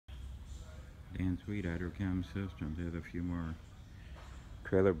and Swede Hydrochem systems. There's a few more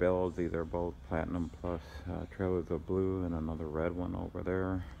trailer builds. These are both Platinum Plus trailers of blue and another red one over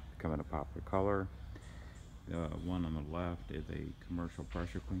there. Come in a popular color. The one on the left is a commercial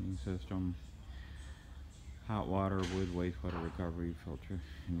pressure cleaning system. Hot water with wastewater recovery filter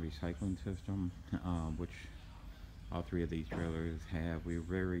and recycling system, which all three of these trailers have. We're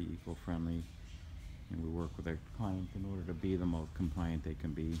very eco-friendly, and we work with our clients in order to be the most compliant they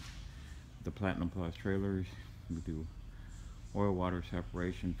can be. The Platinum Plus trailers, we do oil water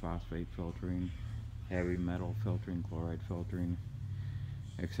separation, phosphate filtering, heavy metal filtering, chloride filtering,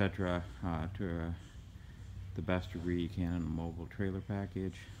 etc. To the best degree you can in a mobile trailer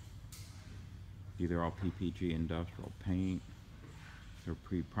package. These are all PPG industrial paint. They're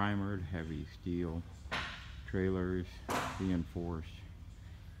pre-primered, heavy steel trailers, reinforced.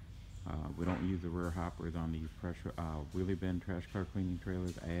 We don't use the rear hoppers on these pressure wheelie bin trash car cleaning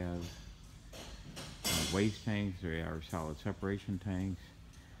trailers as waste tanks. They are solid separation tanks.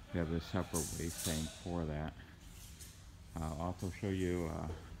 We have a separate waste tank for that. I'll also show you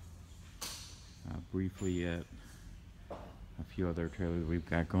briefly at a few other trailers we've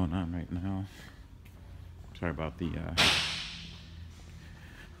got going on right now. Sorry about the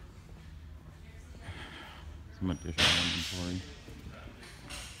some additional inventory.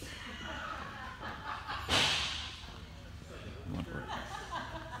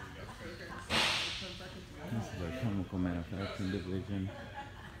 This is our chemical manufacturing division.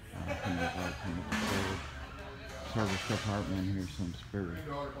 Chemical service department. Here's some spare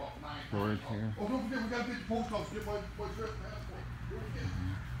storage here. Oh, don't forget, we gotta get the post office. Get my trip passport.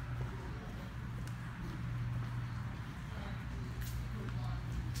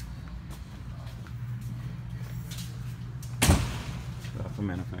 We also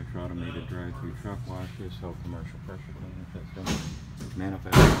manufacture automated drive-through truck washers, so commercial pressure cleaning systems,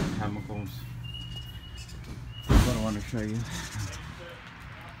 manufacturing chemicals. What I want to show you,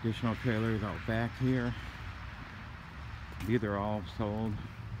 additional trailers out back here. These are all sold.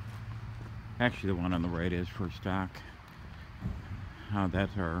 Actually, the one on the right is for stock.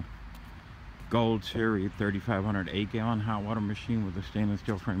 That's our Gold Series 3500 8-gallon hot water machine with a stainless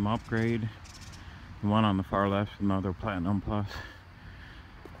steel frame upgrade. The one on the far left is another Platinum Plus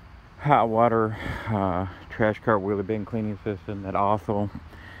hot water trash cart wheelie bin cleaning system that also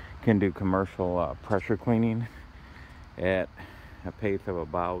can do commercial pressure cleaning at a pace of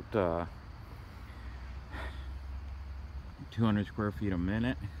about 200 square feet a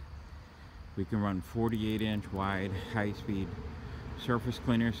minute. We can run 48-inch wide high-speed surface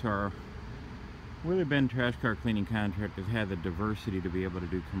cleaners, so our wheelie bin trash car cleaning contractors have the diversity to be able to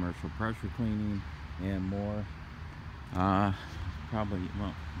do commercial pressure cleaning and more. Probably,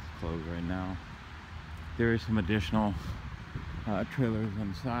 well, it's closed right now. There is some additional trailers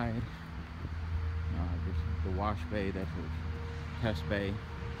inside. This is the wash bay, that's a test bay.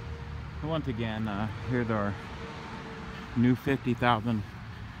 And once again, here's our new 50,000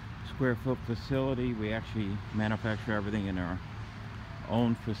 square foot facility. We actually manufacture everything in our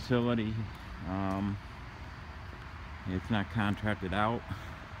own facility. It's not contracted out.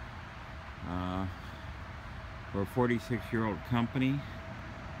 We're a 46-year-old company,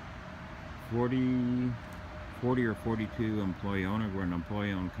 40 or 42 employee owners. We're an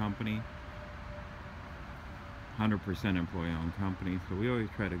employee-owned company, 100% employee-owned company. So we always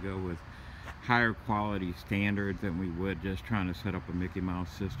try to go with higher quality standards than we would just trying to set up a Mickey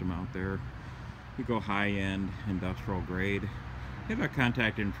Mouse system out there. We go high-end, industrial grade. Here's our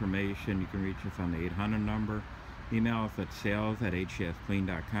contact information. You can reach us on the 800 number. Email us at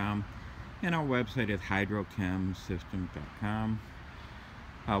sales@hcsclean.com. And our website is hydrochemsystems.com.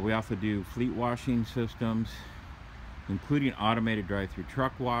 We also do fleet washing systems, including automated drive-through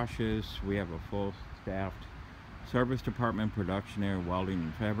truck washes. We have a full staffed service department, production area, welding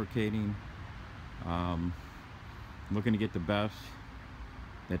and fabricating. Looking to get the best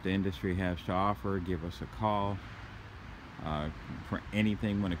that the industry has to offer, give us a call for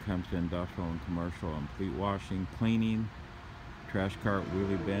anything when it comes to industrial and commercial and fleet washing, cleaning, trash cart,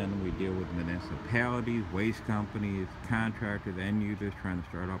 wheelie bin. We deal with municipalities, waste companies, contractors, end users trying to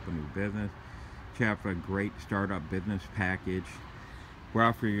start up a new business. We have a great startup business package. We're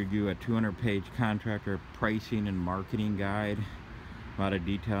offering you a 200-page contractor pricing and marketing guide. A lot of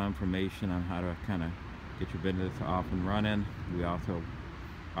detailed information on how to kind of get your business off and running. We also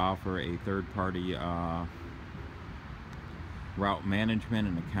offer a third-party route management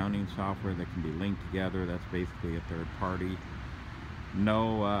and accounting software that can be linked together. That's basically a third party.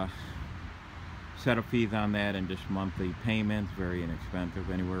 No set of fees on that, and just monthly payments, very inexpensive,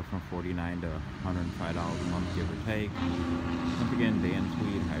 anywhere from $49 to $105 a month, give or take. Once again, Dan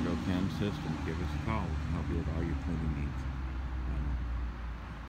Swede, Hydrochem system, give us a call. Help